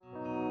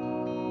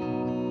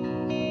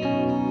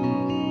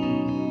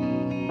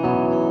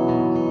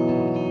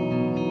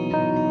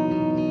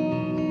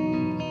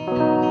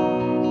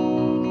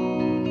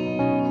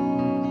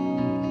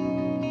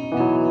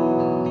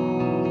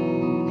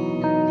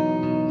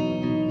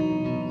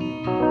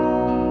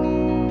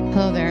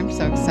Hello there. I'm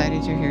so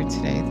excited you're here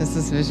today. This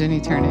is Vision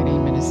Eternity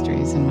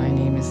Ministries, and my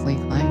name is Lee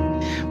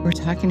Klein. We're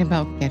talking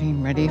about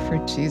getting ready for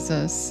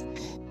Jesus.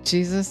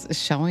 Jesus is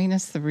showing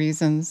us the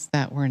reasons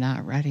that we're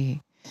not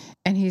ready.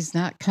 And he's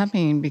not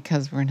coming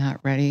because we're not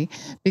ready,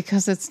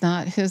 because it's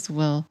not his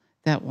will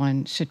that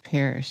one should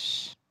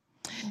perish.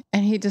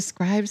 And he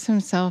describes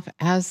himself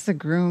as the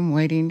groom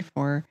waiting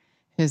for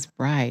his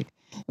bride.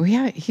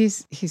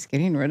 He's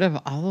getting rid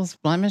of all those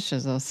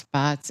blemishes, those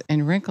spots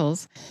and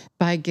wrinkles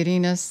by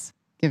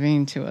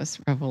giving to us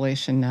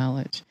revelation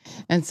knowledge.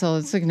 And so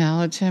let's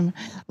acknowledge him.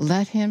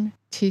 Let him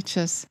teach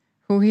us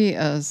who he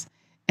is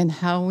and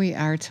how we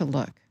are to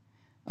look.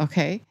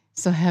 Okay?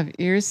 So have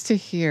ears to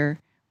hear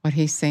what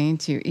he's saying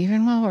to you,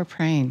 even while we're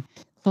praying.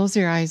 Close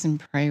your eyes and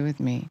pray with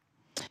me.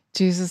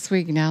 Jesus, we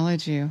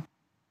acknowledge you.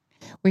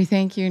 We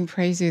thank you and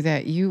praise you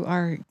that you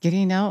are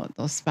getting out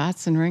those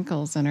spots and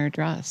wrinkles in our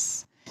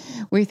dress.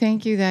 We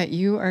thank you that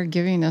you are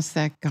giving us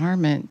that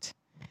garment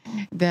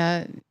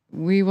that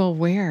we will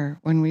wear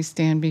when we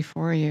stand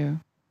before you.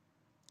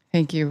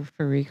 Thank you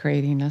for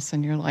recreating us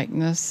in your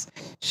likeness,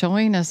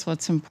 showing us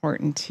what's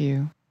important to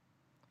you,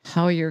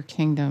 how your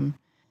kingdom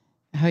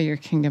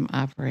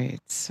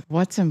operates,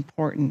 what's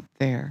important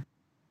there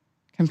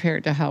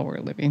compared to how we're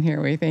living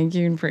here. We thank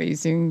you and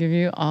praise you and give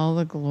you all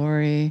the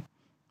glory.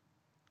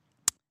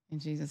 In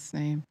Jesus'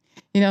 name.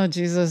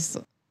 Jesus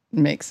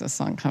makes us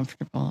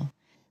uncomfortable.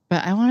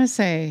 But I want to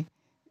say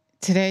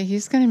today,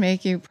 he's going to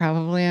make you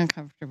probably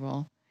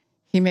uncomfortable.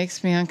 He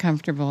makes me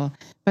uncomfortable.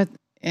 And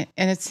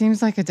it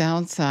seems like a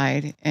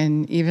downside,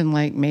 and even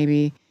like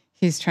maybe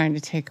he's trying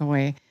to take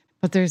away.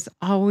 But there's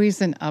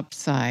always an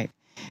upside.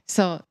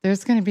 So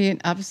there's going to be an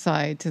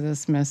upside to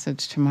this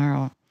message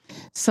tomorrow.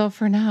 So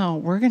for now,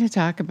 we're going to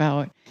talk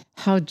about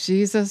how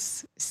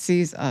Jesus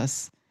sees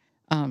us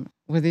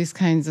with these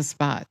kinds of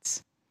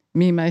spots.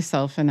 Me,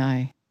 myself, and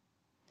I.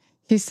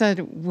 He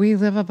said, we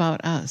live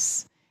about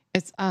us.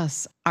 It's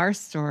us, our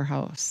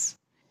storehouse.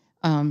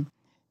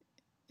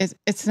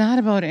 It's not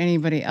about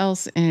anybody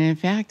else. And in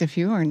fact, if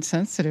you aren't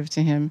sensitive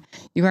to him,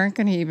 you aren't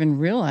going to even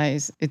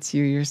realize it's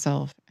you,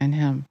 yourself, and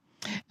him.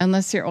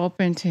 Unless you're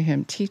open to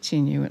him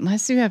teaching you,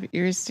 unless you have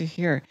ears to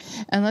hear,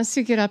 unless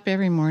you get up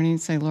every morning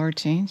and say, Lord,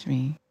 change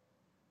me,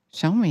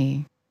 show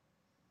me.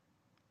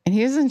 And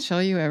he doesn't show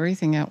you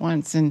everything at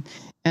once.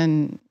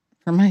 And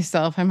for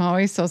myself, I'm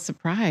always so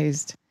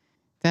surprised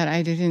that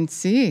I didn't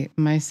see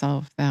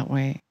myself that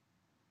way.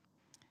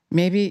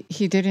 Maybe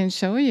he didn't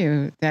show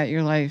you that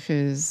your life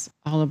is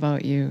all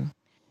about you,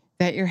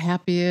 that you're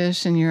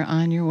happy-ish and you're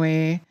on your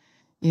way,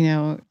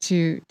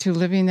 to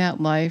living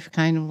that life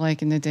kind of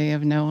like in the day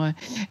of Noah.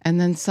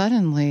 And then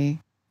suddenly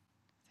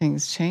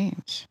things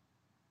change.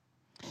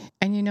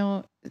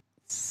 And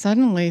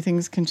suddenly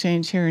things can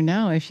change here and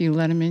now if you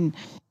let him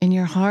in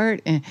your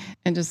heart and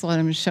just let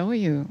him show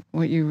you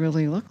what you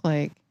really look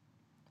like,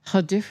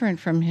 how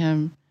different from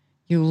him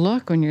you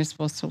look when you're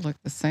supposed to look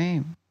the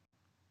same.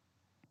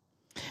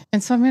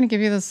 And so I'm going to give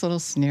you this little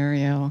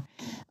scenario.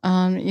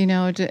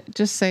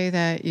 Just say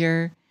that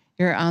you're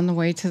on the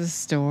way to the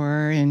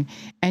store and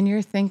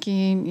you're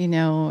thinking,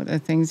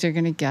 the things you're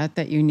going to get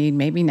that you need,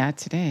 maybe not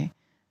today,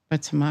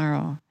 but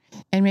tomorrow,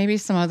 and maybe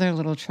some other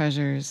little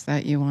treasures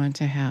that you want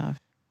to have.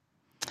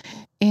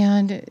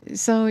 And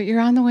so you're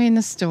on the way in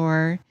the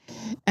store,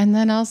 and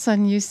then all of a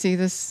sudden you see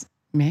this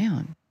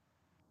man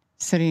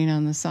sitting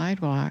on the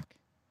sidewalk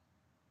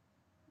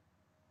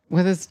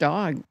with his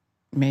dog,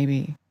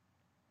 maybe.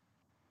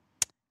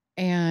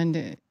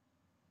 And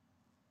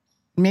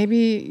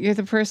maybe you're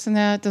the person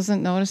that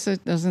doesn't notice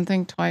it, doesn't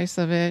think twice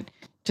of it,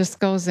 just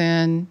goes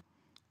in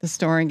the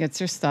store and gets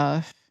your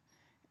stuff.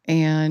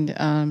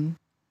 And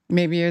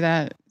maybe you're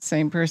that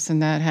same person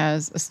that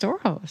has a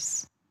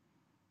storehouse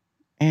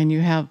and you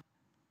have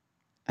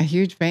a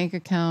huge bank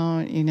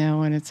account,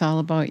 and it's all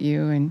about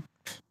you, and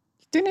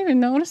you didn't even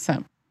notice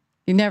him.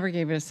 You never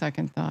gave it a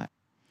second thought.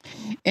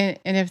 And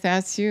if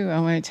that's you, I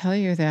want to tell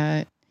you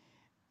that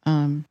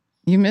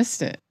you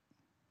missed it.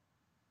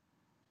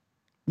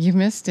 You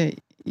missed it.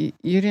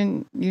 You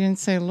didn't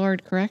say,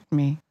 Lord, correct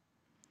me.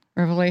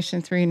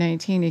 Revelation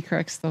 3:19, he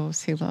corrects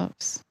those he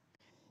loves.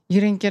 You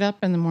didn't get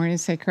up in the morning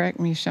and say, correct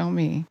me, show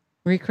me,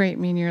 recreate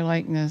me in your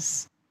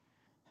likeness.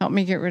 Help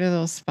me get rid of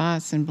those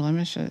spots and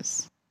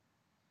blemishes.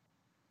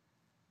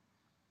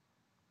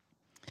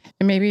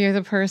 And maybe you're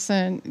the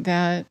person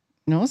that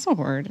knows the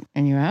word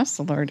and you ask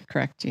the Lord to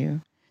correct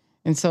you.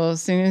 And so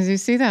as soon as you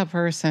see that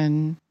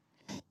person,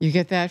 you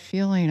get that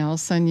feeling. All of a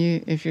sudden,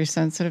 if you're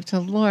sensitive to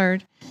the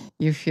Lord,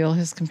 you feel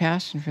his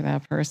compassion for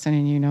that person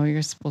and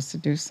you're supposed to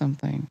do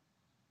something.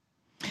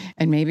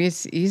 And maybe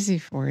it's easy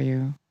for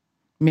you.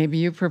 Maybe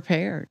you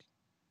prepared.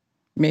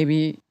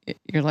 Maybe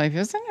your life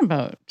isn't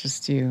about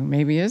just you.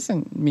 Maybe it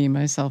isn't me,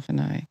 myself, and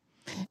I.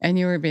 And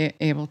you were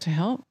able to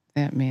help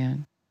that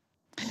man.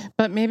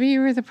 But maybe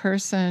you were the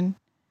person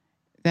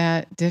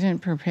that didn't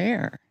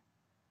prepare.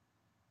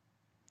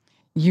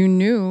 You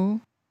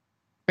knew,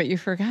 but you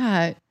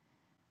forgot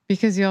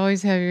because you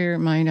always have your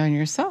mind on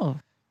yourself.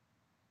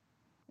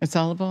 It's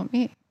all about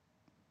me.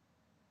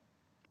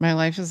 My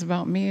life is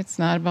about me. It's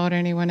not about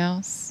anyone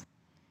else.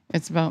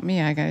 It's about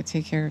me. I got to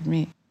take care of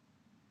me.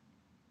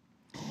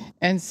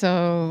 And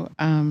so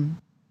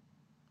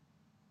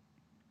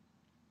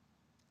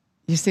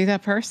you see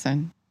that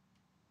person,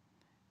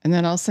 and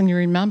then all of a sudden you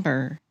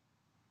remember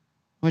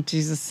what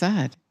Jesus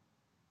said.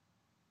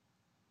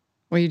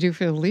 What you do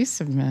for the least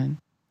of men,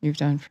 you've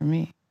done for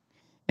me.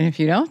 And if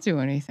you don't do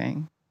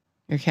anything,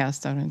 you're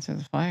cast out into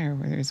the fire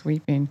where there's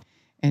weeping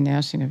and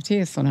gnashing of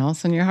teeth. So now all of a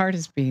sudden your heart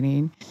is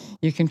beating.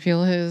 You can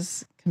feel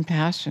his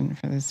compassion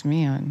for this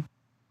man.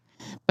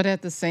 But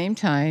at the same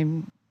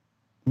time,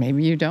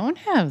 maybe you don't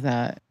have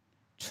that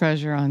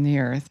treasure on the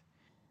earth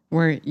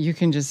where you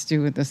can just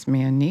do what this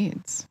man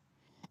needs.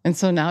 And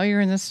so now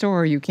you're in the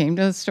store. You came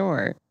to the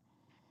store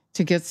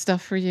to get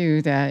stuff for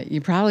you that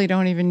you probably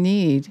don't even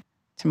need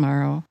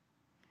tomorrow.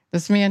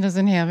 This man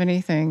doesn't have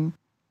anything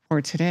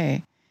for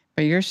today,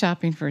 but you're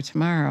shopping for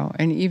tomorrow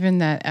and even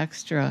that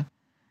extra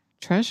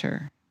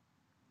treasure.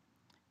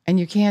 And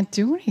you can't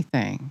do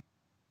anything.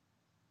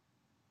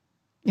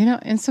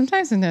 And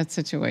sometimes in that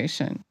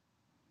situation,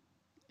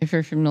 if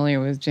you're familiar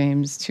with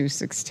James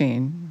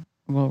 2:16,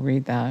 we'll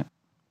read that.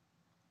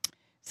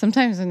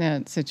 Sometimes in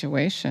that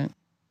situation,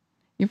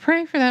 you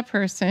pray for that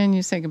person,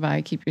 you say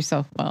goodbye, keep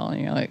yourself well,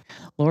 and you're like,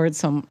 Lord,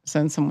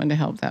 send someone to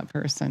help that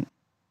person.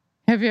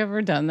 Have you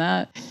ever done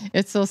that?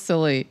 It's so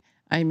silly.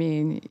 I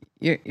mean,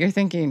 you're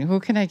thinking, who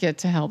can I get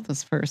to help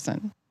this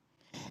person?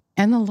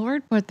 And the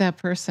Lord put that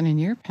person in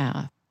your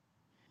path.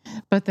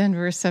 But then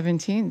verse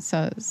 17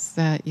 says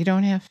that you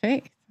don't have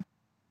faith,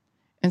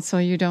 and so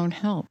you don't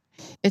help.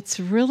 It's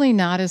really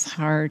not as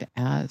hard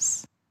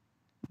as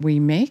we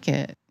make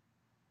it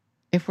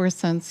if we're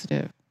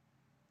sensitive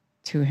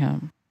to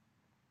him.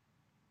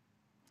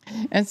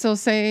 And so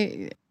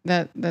say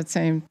that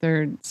same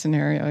third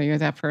scenario, you're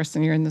that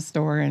person, you're in the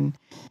store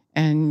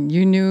and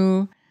you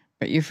knew,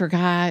 but you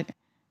forgot,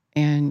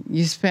 and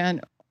you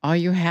spent all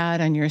you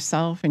had on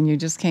yourself, and you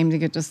just came to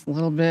get just a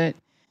little bit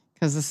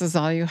because this is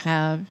all you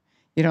have.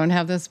 You don't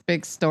have this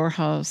big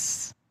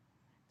storehouse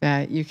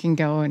that you can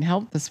go and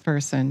help this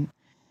person.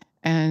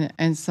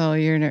 And so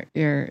you're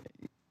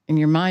in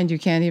your mind, you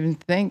can't even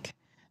think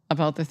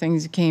about the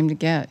things you came to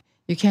get.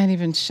 You can't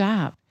even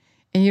shop.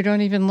 And you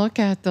don't even look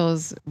at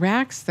those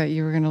racks that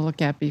you were going to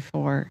look at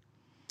before,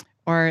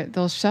 or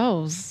those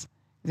shelves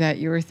that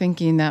you were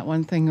thinking that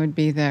one thing would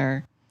be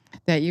there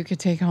that you could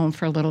take home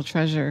for a little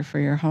treasure for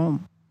your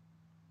home.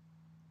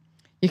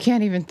 You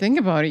can't even think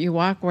about it. You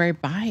walk right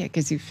by it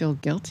because you feel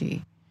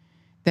guilty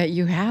that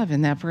you have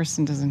and that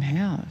person doesn't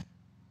have.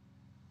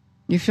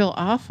 You feel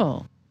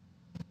awful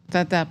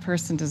that that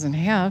person doesn't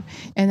have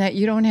and that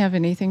you don't have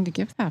anything to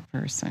give that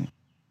person.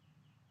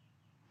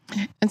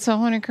 And so I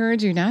want to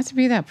encourage you not to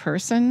be that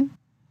person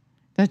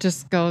that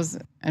just goes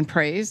and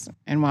prays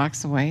and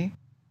walks away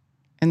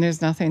and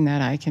there's nothing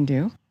that I can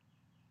do.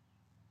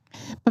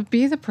 But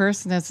be the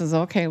person that says,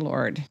 okay,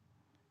 Lord,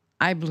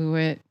 I blew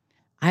it.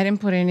 I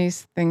didn't put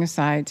anything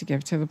aside to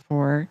give to the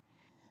poor,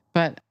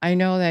 but I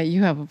know that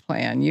you have a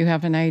plan. You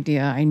have an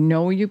idea. I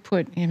know you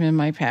put him in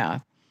my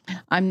path.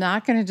 I'm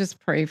not going to just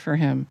pray for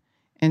him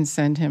and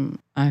send him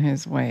on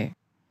his way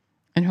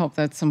and hope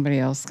that somebody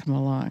else come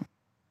along.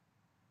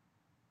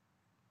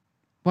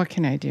 What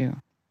can I do?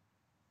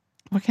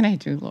 What can I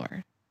do,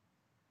 Lord?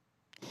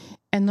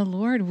 And the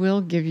Lord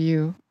will give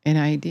you an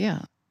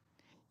idea.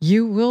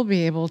 You will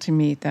be able to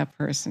meet that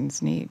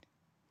person's need.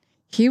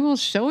 He will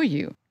show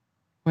you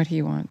what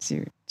he wants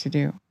you to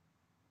do.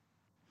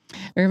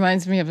 It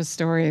reminds me of a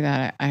story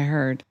that I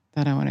heard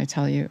that I want to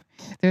tell you.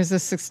 There's a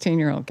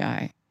 16-year-old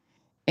guy,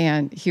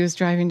 and he was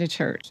driving to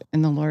church,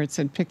 and the Lord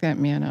said, pick that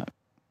man up.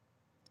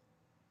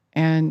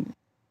 And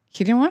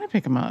he didn't want to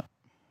pick him up.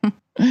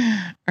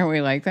 Aren't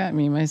we like that?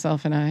 Me,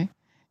 myself, and I.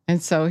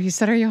 And so he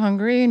said, are you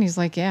hungry? And he's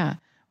like, yeah.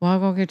 Well, I'll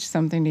go get you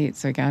something to eat.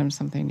 So I got him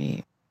something to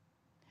eat.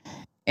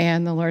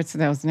 And the Lord said,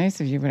 that was nice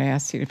of you, but I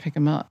asked you to pick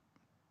him up.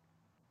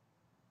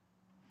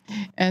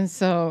 And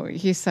so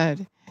he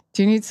said,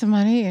 do you need some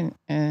money?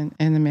 And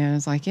the man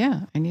is like,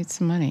 yeah, I need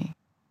some money.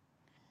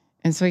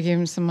 And so he gave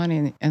him some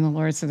money. And the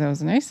Lord said, that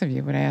was nice of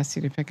you, but I asked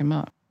you to pick him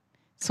up.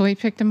 So he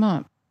picked him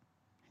up.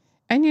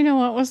 And you know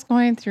what was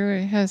going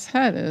through his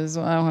head is,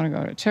 well, I want to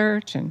go to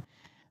church. And,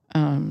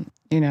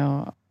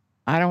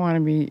 I don't want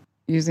to be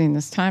using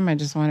this time. I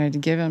just wanted to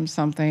give him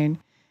something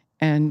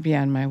and be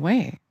on my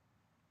way.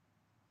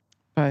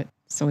 But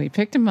so he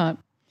picked him up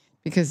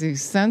because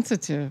he's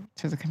sensitive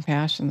to the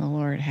compassion the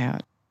Lord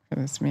had for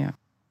this man.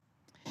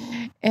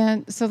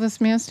 And so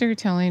this man started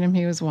telling him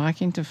he was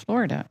walking to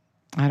Florida.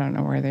 I don't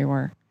know where they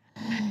were.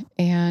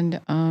 And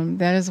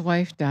that his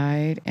wife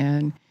died,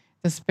 and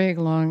this big,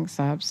 long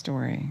sob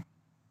story.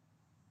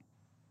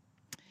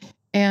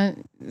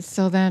 And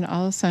so then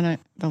all of a sudden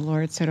the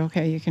Lord said,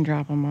 okay, you can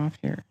drop him off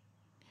here.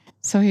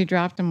 So he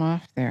dropped him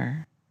off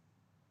there.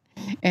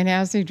 And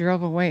as he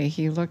drove away,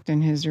 he looked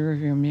in his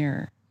rearview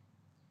mirror.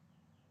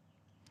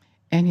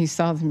 And he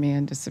saw the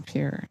man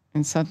disappear.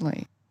 And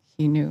suddenly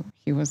he knew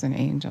he was an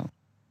angel.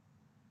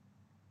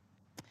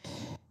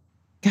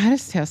 God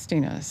is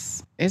testing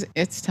us.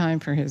 It's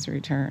time for his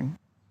return.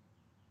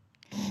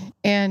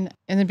 And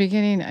in the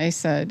beginning, I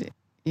said,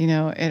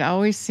 it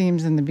always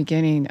seems in the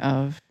beginning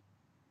of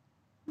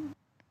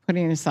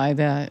putting aside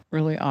that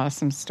really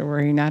awesome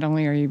story, not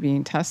only are you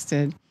being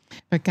tested,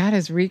 but God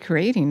is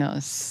recreating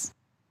us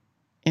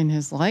in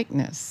his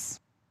likeness.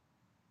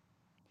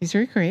 He's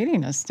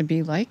recreating us to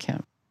be like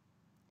him.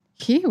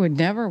 He would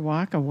never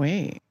walk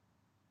away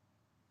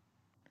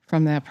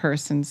from that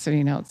person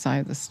sitting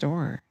outside the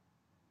store.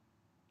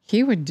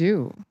 He would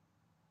do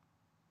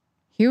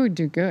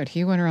good.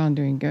 He went around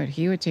doing good.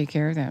 He would take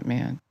care of that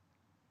man.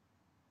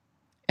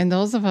 And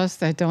those of us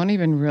that don't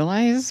even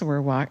realize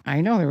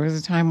I know there was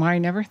a time where I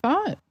never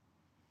thought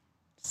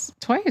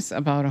twice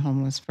about a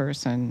homeless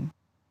person.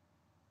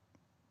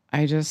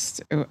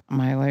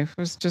 My life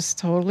was just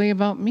totally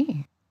about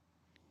me.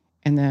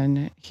 And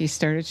then he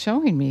started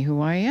showing me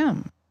who I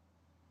am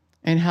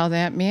and how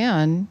that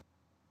man,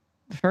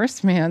 the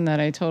first man that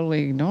I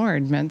totally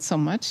ignored, meant so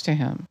much to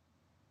him.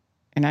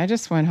 And I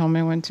just went home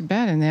and went to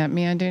bed, and that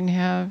man didn't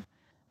have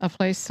a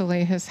place to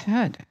lay his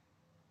head.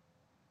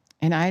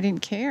 And I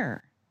didn't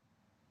care.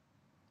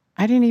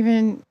 I didn't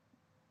even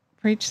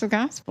preach the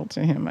gospel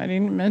to him. I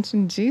didn't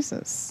mention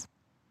Jesus.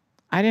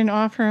 I didn't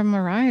offer him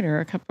a ride or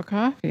a cup of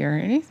coffee or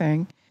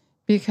anything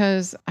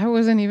because I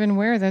wasn't even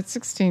where that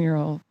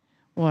 16-year-old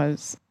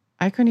was.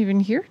 I couldn't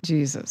even hear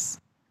Jesus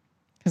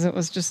because it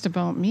was just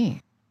about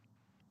me.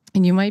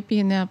 And you might be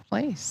in that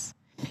place.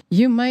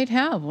 You might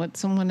have what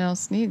someone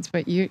else needs,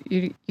 but you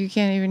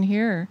can't even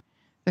hear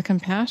the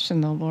compassion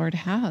the Lord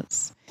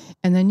has.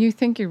 And then you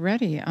think you're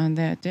ready on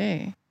that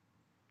day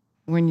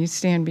when you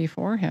stand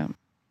before him.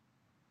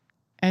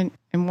 And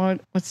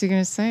what's he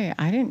going to say?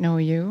 I didn't know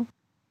you.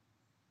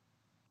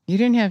 You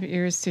didn't have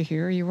ears to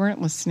hear. You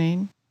weren't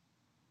listening.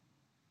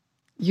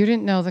 You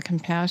didn't know the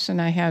compassion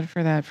I had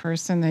for that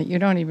person that you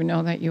don't even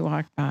know that you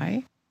walked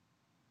by.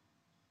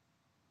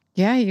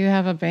 Yeah, you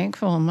have a bank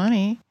full of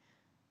money,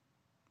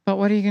 but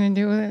what are you going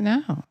to do with it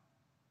now?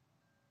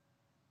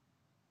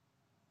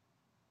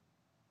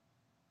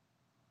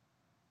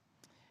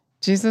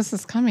 Jesus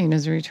is coming.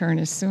 His return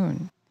is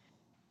soon.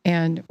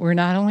 And we're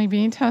not only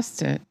being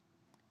tested,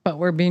 but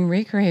we're being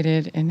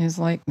recreated in his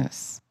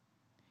likeness.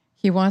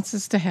 He wants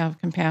us to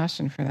have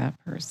compassion for that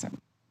person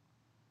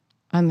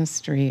on the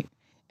street.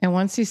 And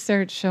once he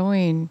starts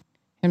showing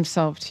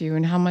himself to you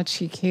and how much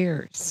he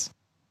cares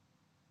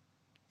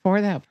for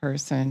that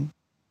person,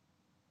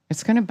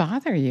 it's going to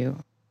bother you.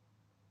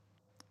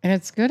 And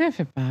it's good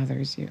if it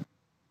bothers you,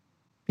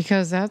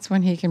 because that's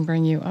when he can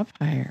bring you up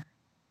higher.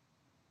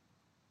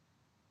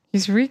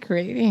 He's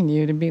recreating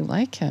you to be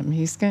like him.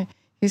 He's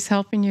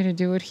helping you to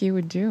do what he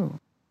would do.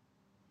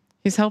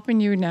 He's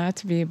helping you not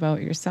to be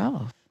about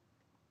yourself.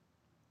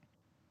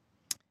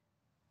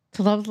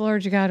 To love the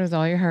Lord your God with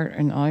all your heart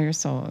and all your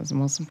soul is the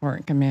most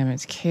important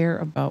commandment. Care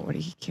about what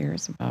he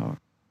cares about.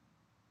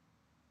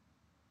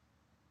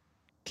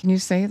 Can you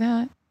say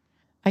that?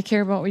 I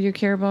care about what you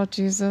care about,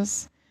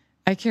 Jesus.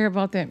 I care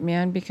about that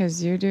man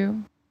because you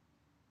do.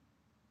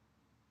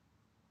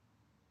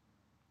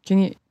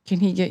 Can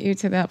he get you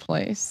to that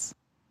place?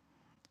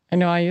 I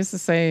know I used to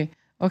say,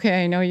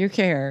 okay, I know you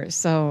care,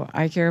 so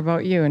I care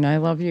about you and I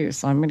love you,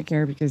 so I'm going to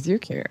care because you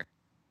care.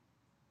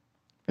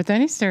 But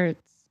then he starts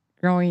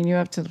growing you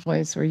up to the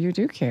place where you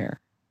do care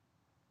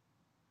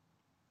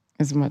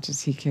as much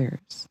as he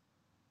cares.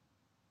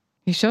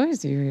 He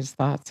shows you his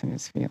thoughts and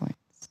his feelings.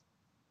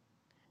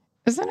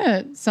 Isn't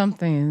it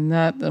something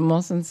that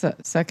the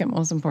second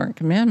most important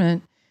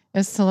commandment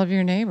is to love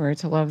your neighbor,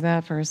 to love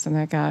that person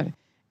that God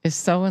is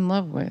so in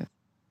love with,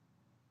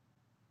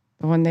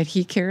 the one that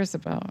he cares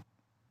about,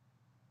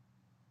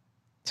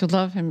 to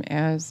love him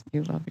as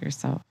you love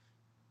yourself.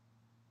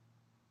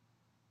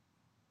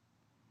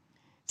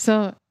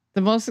 So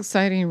the most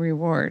exciting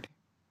reward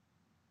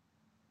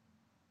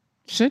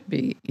should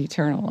be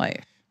eternal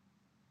life.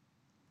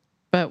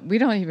 But we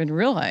don't even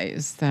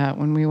realize that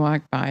when we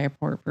walk by a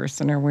poor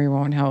person or we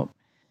won't help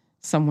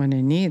someone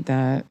in need,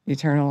 that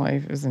eternal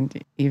life isn't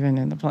even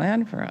in the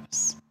plan for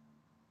us.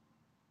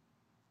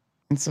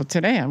 And so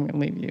today I'm going to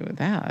leave you with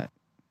that.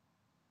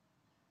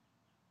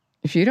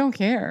 If you don't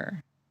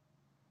care,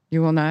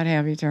 you will not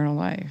have eternal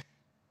life.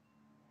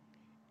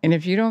 And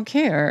if you don't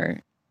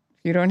care,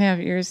 if you don't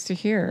have ears to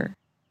hear,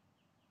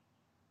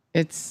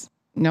 it's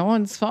no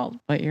one's fault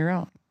but your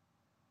own.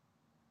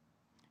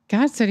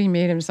 God said he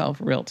made himself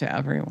real to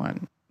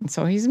everyone. And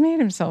so he's made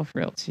himself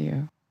real to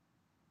you.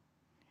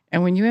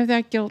 And when you have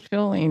that guilt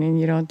feeling and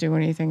you don't do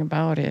anything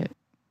about it,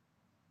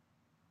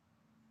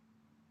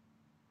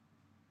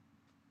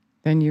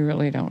 then you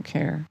really don't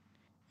care.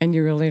 And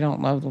you really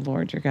don't love the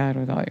Lord your God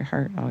with all your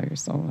heart, all your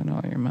soul, and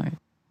all your mind.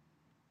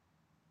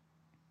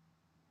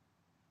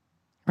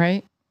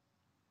 Right?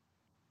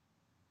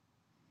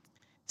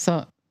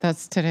 So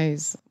that's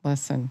today's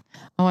lesson.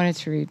 I wanted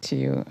to read to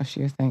you a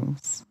few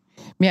things.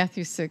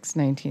 Matthew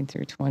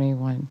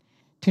 6:19-21.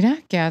 Do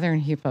not gather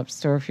and heap up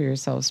store for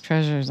yourselves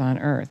treasures on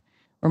earth,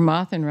 where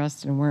moth and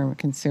rust and worm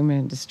consume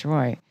and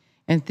destroy,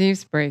 and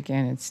thieves break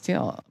in and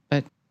steal.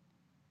 But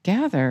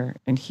gather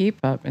and heap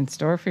up and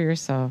store for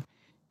yourself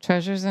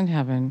treasures in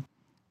heaven,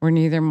 where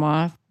neither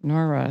moth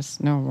nor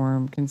rust nor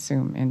worm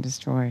consume and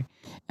destroy,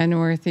 and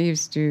where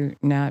thieves do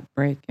not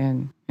break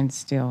in and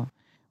steal.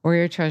 Where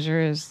your treasure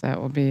is,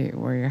 that will be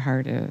where your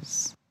heart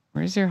is.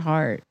 Where's your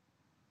heart?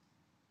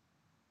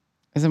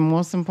 Is it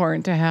most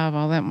important to have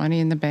all that money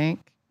in the bank?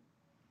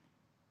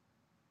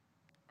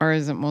 Or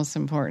is it most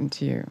important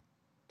to you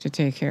to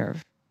take care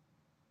of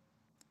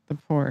the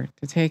poor,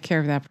 to take care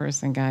of that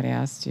person God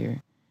asked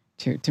you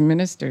to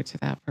minister to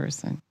that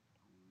person,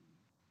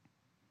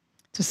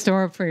 to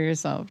store up for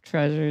yourself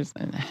treasures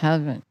in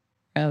heaven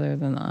rather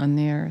than on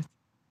the earth?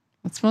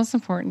 What's most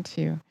important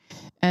to you?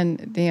 And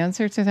the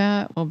answer to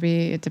that will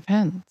be, it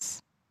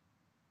depends.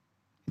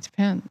 It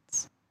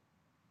depends.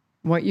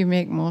 What you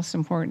make most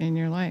important in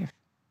your life.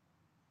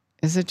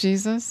 Is it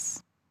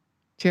Jesus?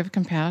 Do you have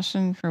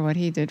compassion for what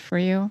he did for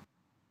you?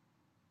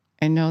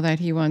 And know that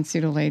he wants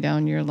you to lay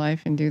down your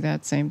life and do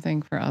that same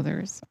thing for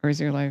others? Or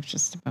is your life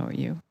just about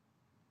you?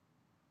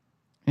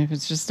 And if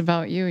it's just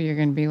about you, you're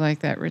going to be like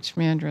that rich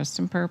man dressed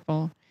in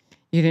purple.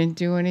 You didn't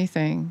do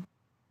anything.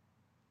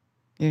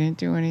 You didn't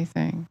do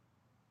anything.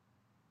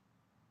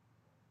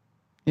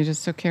 You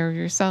just took care of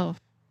yourself.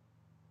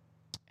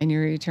 And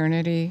your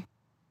eternity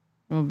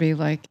will be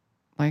like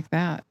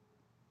that.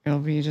 It'll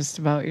be just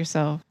about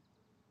yourself.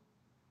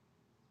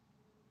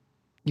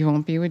 You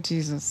won't be with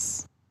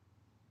Jesus.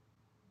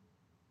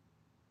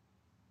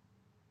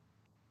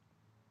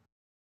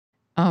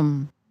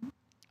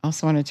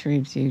 Also wanted to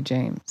read to you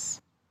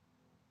James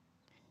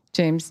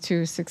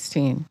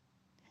 2:16.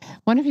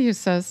 One of you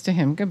says to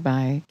him,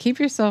 goodbye, keep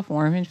yourself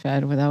warm and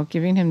fed without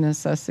giving him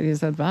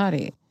necessities of the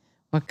body.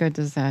 What good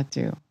does that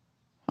do?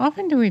 How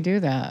often do we do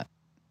that?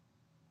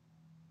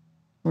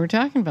 We're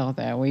talking about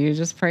that. Will you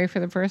just pray for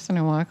the person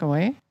and walk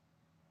away?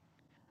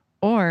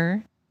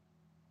 Or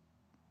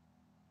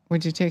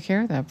would you take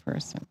care of that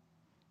person?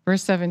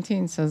 Verse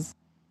 17 says,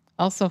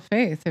 also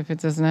faith, if it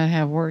does not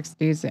have works,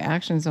 deeds,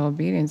 actions, or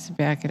obedience to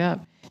back it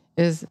up,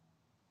 is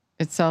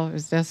itself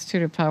is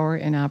destitute of power,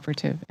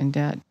 inoperative, and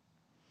dead.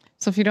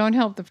 So if you don't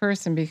help the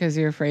person because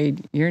you're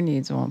afraid your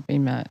needs won't be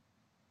met,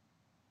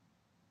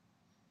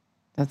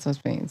 that's what's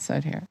being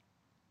said here.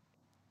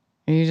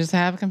 And you just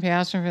have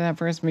compassion for that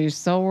person, but you're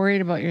so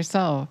worried about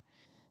yourself.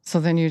 So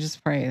then you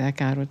just pray that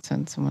God would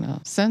send someone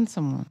else. Send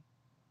someone.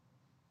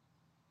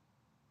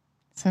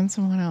 Send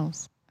someone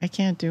else. I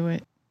can't do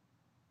it.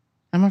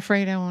 I'm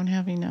afraid I won't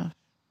have enough.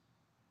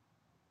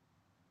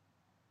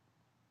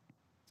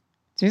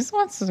 Jesus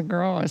wants to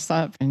grow us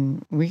up,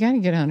 and we got to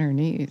get on our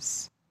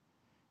knees.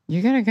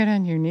 You got to get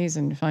on your knees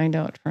and find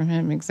out from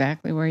him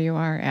exactly where you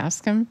are.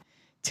 Ask him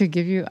to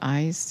give you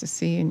eyes to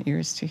see and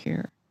ears to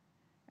hear.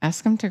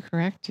 Ask him to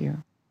correct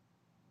you.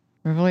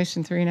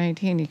 Revelation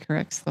 3:19, he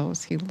corrects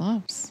those he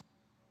loves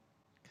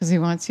because he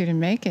wants you to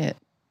make it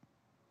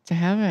to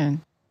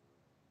heaven.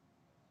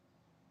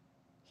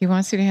 He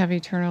wants you to have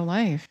eternal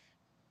life.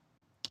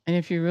 And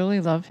if you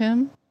really love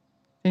him,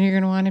 then you're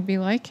going to want to be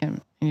like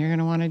him, and you're going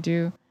to want to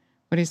do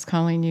what he's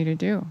calling you to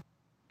do.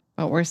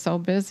 But we're so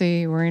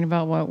busy worrying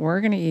about what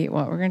we're going to eat,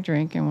 what we're going to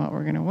drink, and what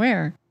we're going to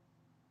wear.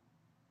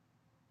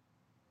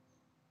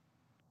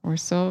 We're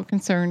so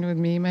concerned with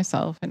me,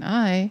 myself, and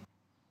I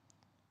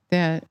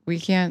that we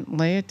can't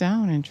lay it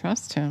down and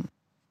trust him.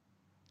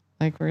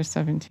 Like verse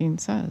 17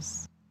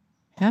 says,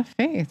 have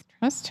faith,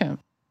 trust him,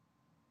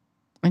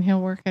 and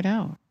he'll work it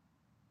out.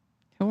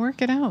 He'll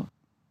work it out.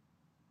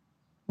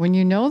 When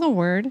you know the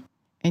word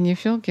and you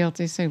feel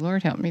guilty, say,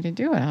 Lord, help me to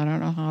do it. I don't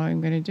know how I'm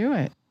going to do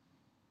it.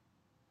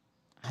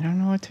 I don't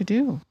know what to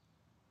do.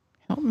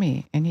 Help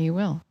me, and he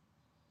will.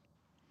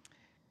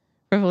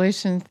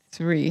 Revelation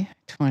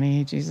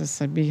 3:20, Jesus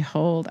said,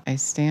 behold, I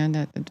stand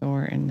at the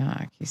door and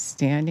knock. He's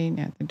standing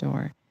at the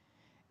door.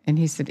 And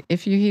he said,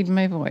 if you heed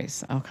my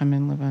voice, I'll come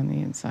and live on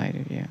the inside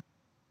of you.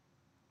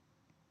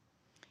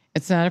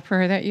 It's not a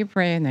prayer that you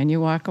pray and then you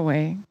walk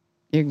away.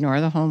 You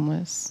ignore the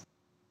homeless.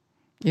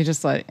 You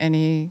just let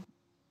any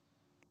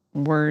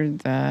word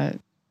that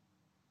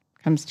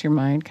comes to your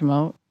mind come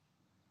out.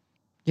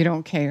 You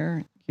don't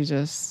care. You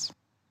just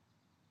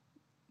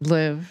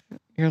live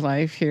your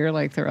life here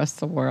like the rest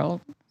of the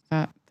world.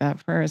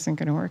 That prayer isn't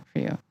going to work for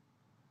you.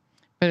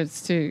 But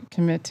it's to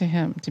commit to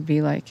him, to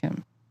be like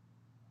him.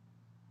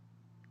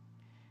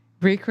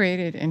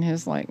 Recreated in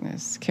his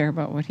likeness, care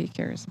about what he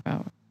cares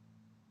about.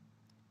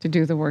 To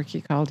do the work he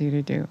called you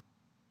to do.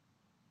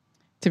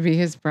 To be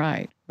his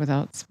bride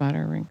without spot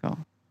or wrinkle.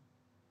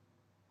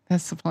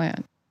 That's the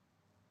plan.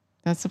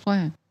 That's the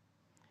plan.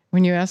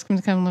 When you ask him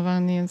to come live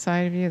on the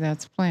inside of you,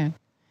 that's the plan.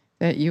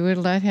 That you would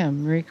let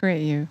him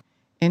recreate you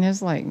in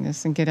his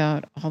likeness and get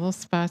out all those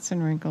spots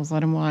and wrinkles.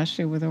 Let him wash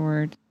you with a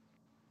word.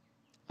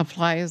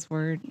 Apply his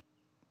word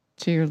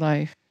to your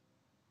life.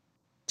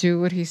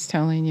 Do what he's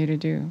telling you to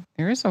do.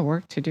 There is a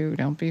work to do.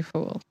 Don't be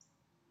fooled.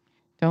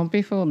 Don't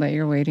be fooled that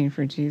you're waiting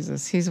for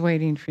Jesus. He's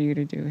waiting for you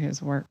to do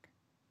his work.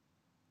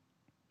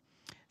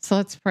 So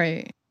let's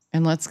pray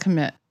and let's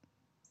commit.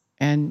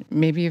 And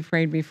maybe you've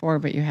prayed before,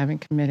 but you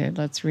haven't committed.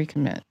 Let's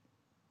recommit.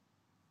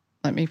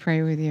 Let me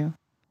pray with you.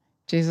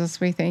 Jesus,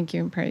 we thank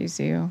you and praise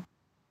you.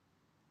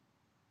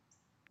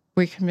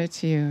 We commit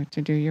to you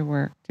to do your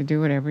work, to do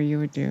whatever you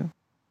would do,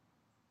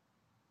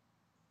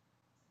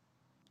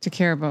 to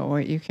care about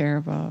what you care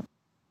about,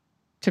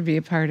 to be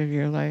a part of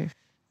your life.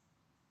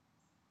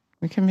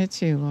 We commit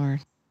to you,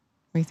 Lord.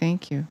 We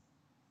thank you.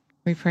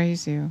 We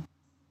praise you.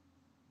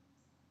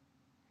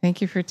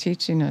 Thank you for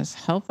teaching us.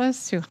 Help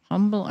us to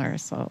humble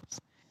ourselves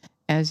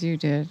as you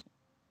did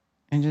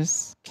and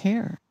just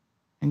care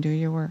and do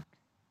your work.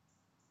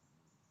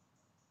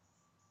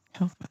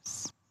 Help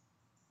us.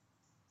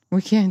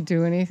 We can't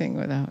do anything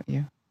without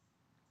you,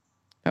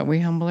 but we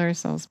humble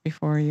ourselves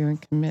before you and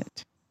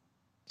commit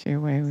to your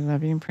way. We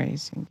love you and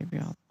praise you and give you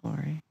all the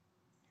glory.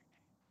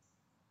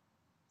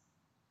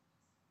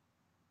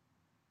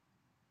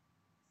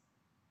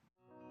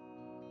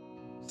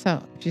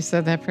 So if you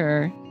said that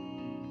prayer,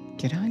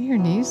 get on your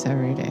knees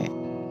every day.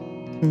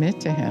 Commit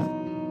to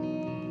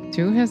him.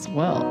 Do his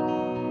will.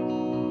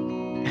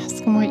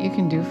 Ask him what you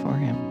can do for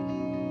him.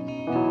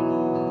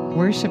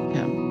 Worship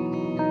him.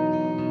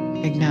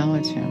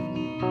 Acknowledge him.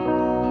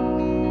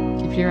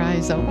 Keep your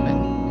eyes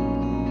open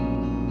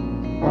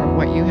for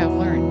what you have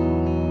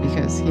learned,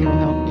 because he will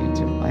help you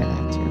to apply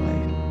that to your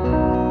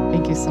life.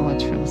 Thank you so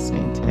much for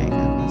listening today.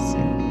 God bless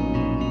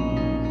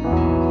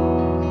you.